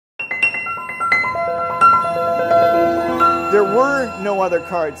There were no other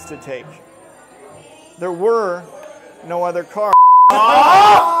cards to take. There were no other cards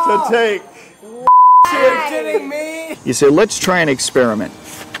to take. You're kidding me? You say, let's try an experiment.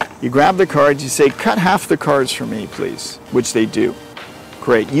 You grab the cards, you say, cut half the cards for me, please, which they do.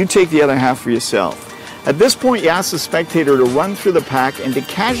 Great, you take the other half for yourself. At this point, you ask the spectator to run through the pack and to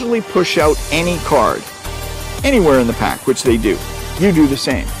casually push out any card, anywhere in the pack, which they do. You do the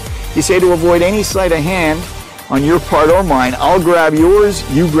same. You say, to avoid any sleight of hand on your part or mine, I'll grab yours,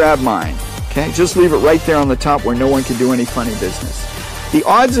 you grab mine. Okay, just leave it right there on the top where no one can do any funny business. The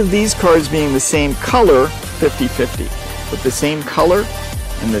odds of these cards being the same color, 50-50, but the same color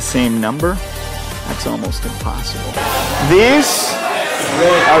and the same number, that's almost impossible. These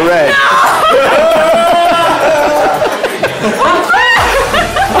are red.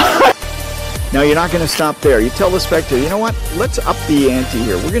 Now you're not going to stop there. You tell the spectator, you know what, let's up the ante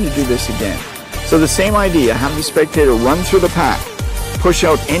here. We're going to do this again. So the same idea, have the spectator run through the pack, push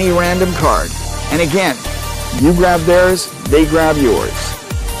out any random card, and again, you grab theirs, they grab yours.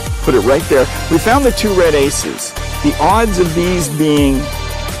 Put it right there. We found the two red aces. The odds of these being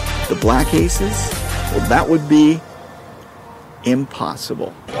the black aces, well, that would be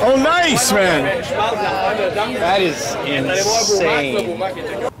impossible. Oh, nice, man. That is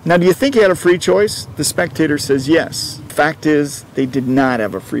insane. Now, do you think you had a free choice? The spectator says yes. Fact is, they did not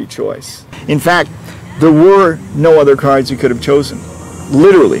have a free choice. In fact, there were no other cards you could have chosen.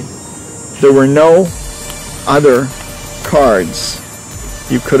 Literally, there were no other cards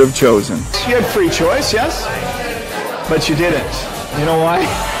you could have chosen. You had free choice, yes? But you didn't. You know why?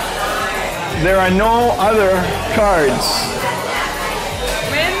 There are no other cards.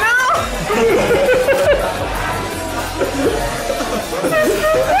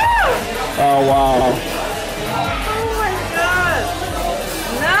 Oh, wow. Oh my God.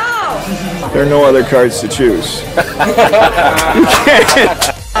 No. There are no other cards to choose. You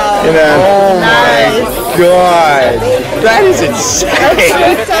can't. You know, Oh Nice. my God. That is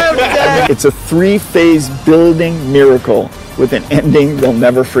insane. So good. it's a three-phase building miracle with an ending they'll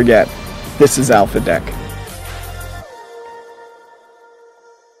never forget. This is Alpha Deck.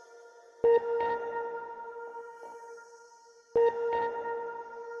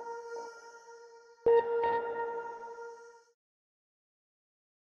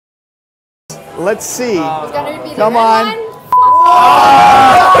 Let's see. It's gonna be the Come red on.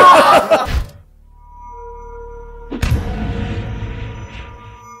 one.